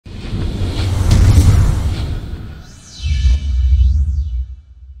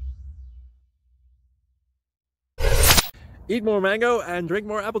Eat more mango and drink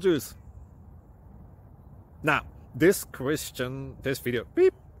more apple juice. Now, this video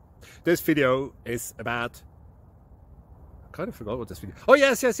is about... I kind of forgot what this video... Oh,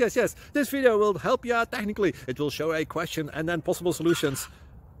 yes. This video will help you out technically. It will show a question and then possible solutions.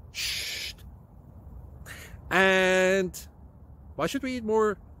 Shh. And why should we eat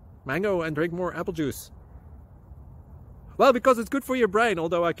more mango and drink more apple juice? Well, because it's good for your brain,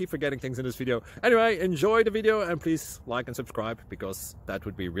 although I keep forgetting things in this video. Anyway, enjoy the video and please like and subscribe, because that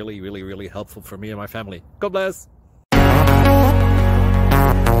would be really helpful for me and my family. God bless!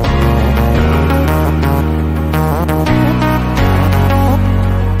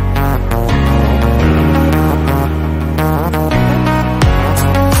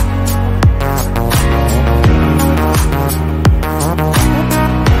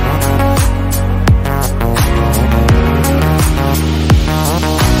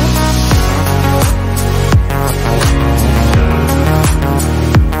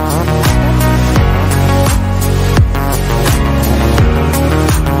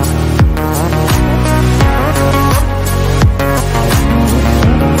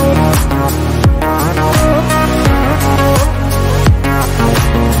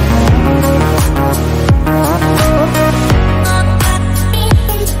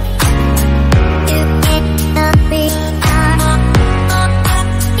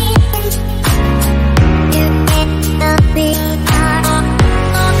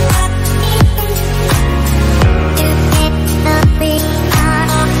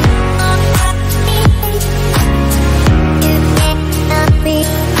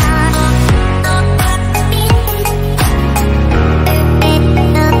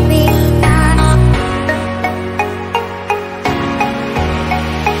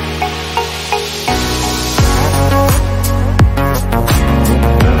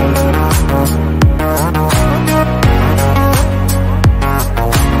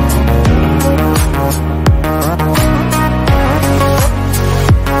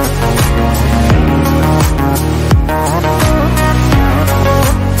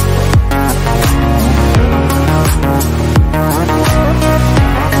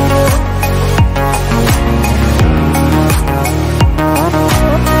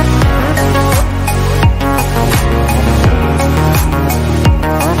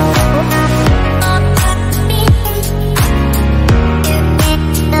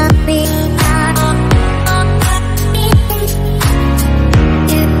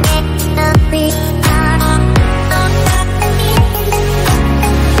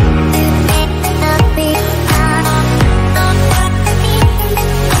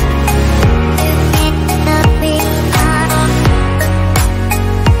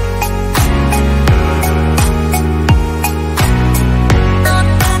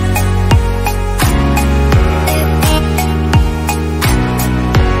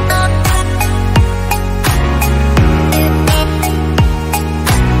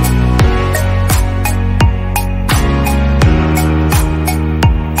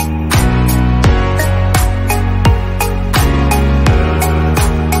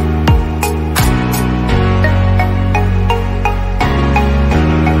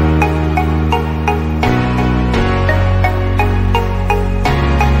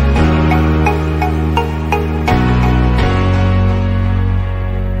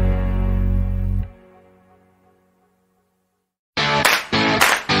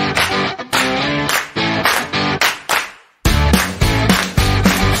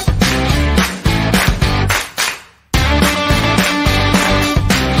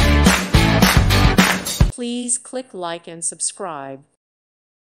 Please click like and subscribe.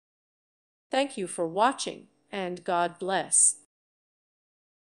 Thank you for watching, and God bless.